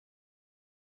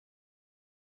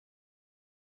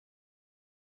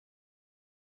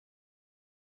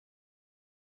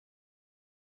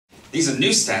These are new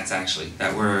stats, actually,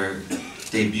 that were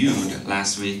debuted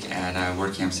last week at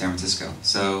WordCamp San Francisco.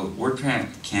 So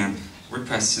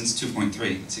WordPress since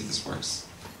 2.3. Let's see if this works.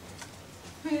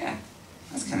 Oh yeah,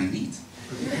 that's kind of neat.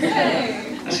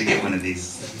 I should get one of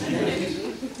these.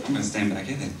 I'm going to stand back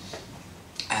in it.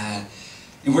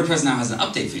 And WordPress now has an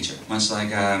update feature, much like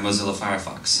Mozilla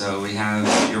Firefox. So we have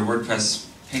your WordPress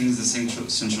pings the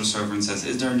central server and says,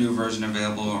 is there a new version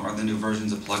available? Are the new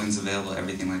versions of plugins available?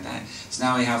 Everything like that. So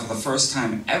now we have, for the first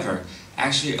time ever,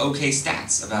 actually okay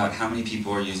stats about how many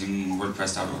people are using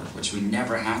WordPress.org, which we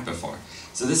never had before.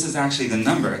 So this is actually the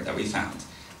number that we found.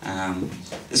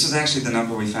 This was actually the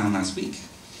number we found last week.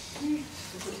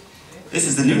 This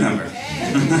is the new number.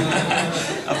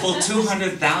 A full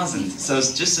 200,000. So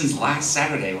it's just since last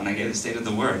Saturday when I gave the State of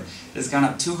the Word, it's gone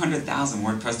up 200,000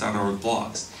 WordPress.org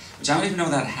blogs. Which I don't even know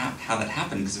how that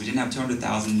happened because we didn't have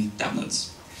 200,000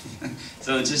 downloads.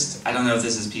 So it's just, I don't know if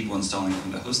this is people installing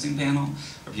from the hosting panel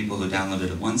or people who downloaded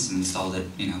it once and installed it,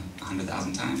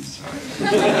 100,000 times.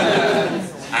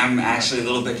 I'm actually a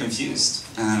little bit confused.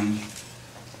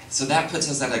 So that puts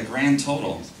us at a grand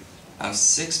total of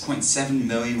 6.7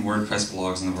 million WordPress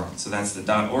blogs in the world. So that's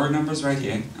the .org numbers right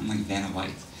here. I'm like Vanna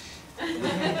White.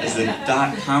 There's the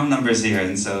 .com numbers here,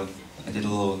 and so I did a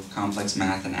little complex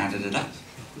math and added it up.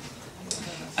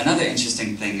 Another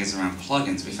interesting thing is around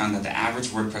plugins. We found that the average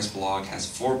WordPress blog has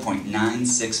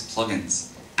 4.96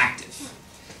 plugins active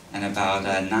and about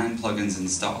 9 plugins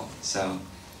installed. So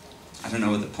I don't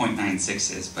know what the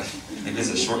 0.96 is, but maybe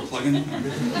it's a short plugin.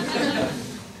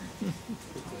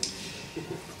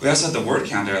 We also had the word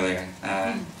count earlier.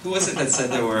 Who was it that said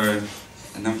there were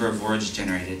a number of words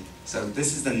generated? So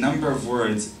this is the number of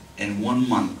words in 1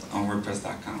 month on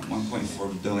WordPress.com,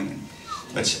 1.4 billion.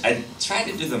 Which I tried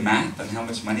to do the math on how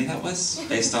much money that was,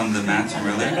 based on the math from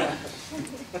earlier.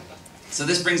 So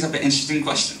this brings up an interesting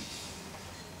question.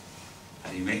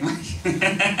 How do you make money?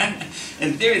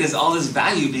 In theory, there's all this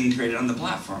value being created on the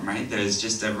platform, right? There's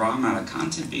just a raw amount of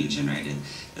content being generated.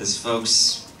 There's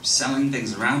folks selling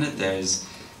things around it. There's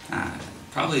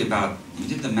probably about, you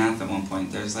did the math at one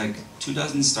point, there's like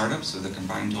 24 startups with a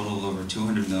combined total of over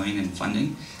 200 million in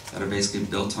funding that are basically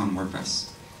built on WordPress.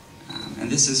 And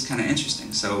this is kind of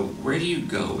interesting. So where do you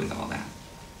go with all that?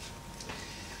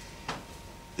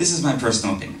 This is my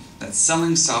personal opinion, that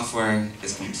selling software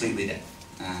is completely dead.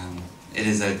 It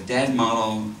is a dead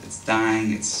model, it's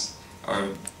dying,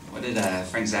 or what did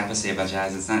Frank Zappa say about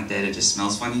jazz? It's not dead, it just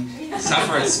smells funny.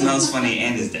 Software smells funny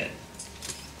and is dead.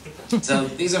 So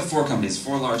these are 4 companies,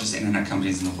 4 largest internet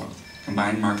companies in the world.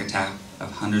 Combined market cap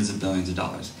of hundreds of billions of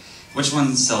dollars. Which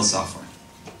ones sell software?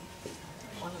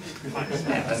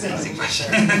 Yeah, that's an easy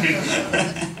question.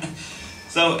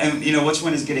 So, which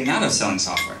one is getting out of selling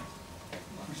software?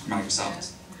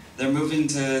 Microsoft. They're moving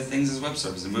to things as web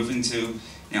services. They're moving to,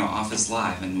 Office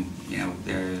Live, and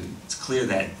it's clear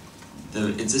that the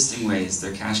existing ways,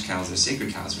 their cash cows, their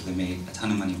sacred cows, where they made a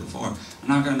ton of money before, are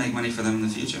not going to make money for them in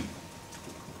the future.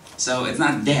 So it's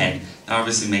not dead. They're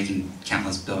obviously making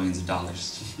countless billions of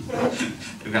dollars.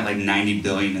 They've got like 90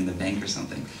 billion in the bank or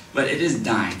something. But it is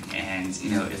dying, and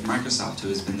if Microsoft, who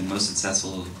has been the most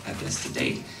successful at this to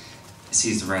date,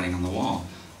 sees the writing on the wall,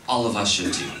 all of us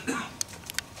should too.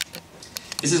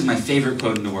 This is my favorite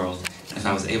quote in the world. If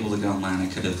I was able to go online, I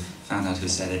could have found out who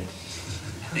said it.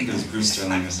 I think it was Bruce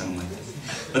Sterling or something like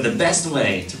this. But the best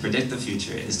way to predict the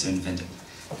future is to invent it.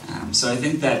 So I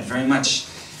think that very much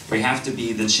we have to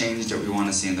be the change that we want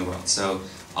to see in the world. So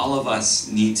all of us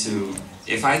need to,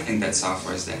 if I think that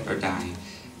software is dead or dying,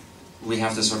 we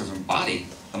have to sort of embody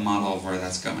the model of where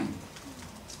that's going.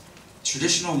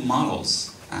 Traditional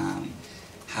models,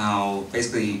 how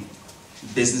basically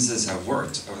businesses have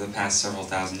worked over the past several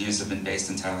thousand years, have been based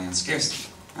entirely on scarcity,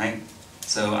 right?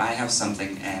 So I have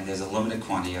something and there's a limited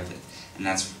quantity of it, and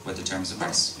that's what determines the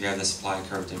price. You have the supply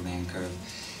curve, demand curve.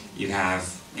 You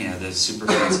have the super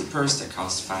fancy purse that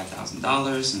costs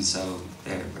 $5,000, and so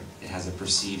it has a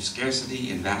perceived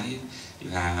scarcity in value. You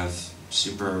have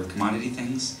super commodity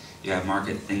things. You have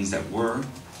market things that were,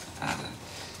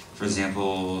 for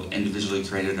example, individually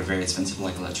created or very expensive,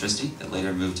 like electricity, that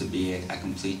later moved to be a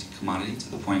complete commodity to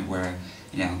the point where,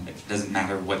 it doesn't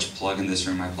matter which plug in this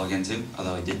room I plug into,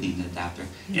 although I did need an adapter,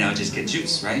 just get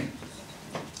juice, right?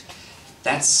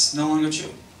 That's no longer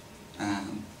true.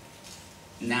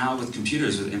 Now with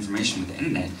computers, with information, with the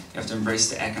internet, you have to embrace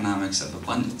the economics of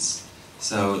abundance.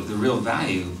 So the real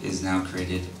value is now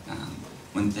created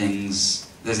when there's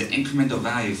an incremental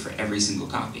value for every single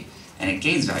copy. And it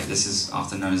gains value. This is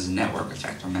often known as the network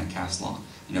effect, or Metcalfe's law.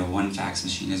 1 fax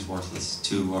machine is worthless,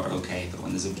 2 are okay, but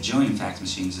when there's a bajillion fax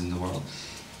machines in the world,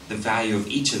 the value of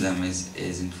each of them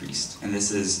is increased. And this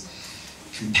is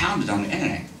compounded on the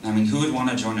internet. I mean, who would want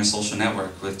to join a social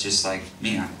network with just like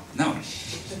me on it? No one.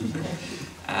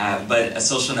 But a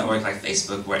social network like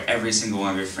Facebook, where every single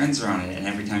one of your friends are on it, and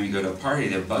every time you go to a party,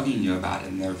 they're bugging you about it,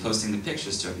 and they're posting the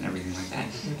pictures to it and everything like that.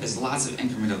 There's lots of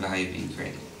incremental value being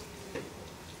created.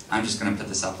 I'm just going to put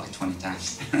this up like 20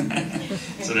 times,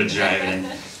 sort of drive it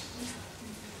in.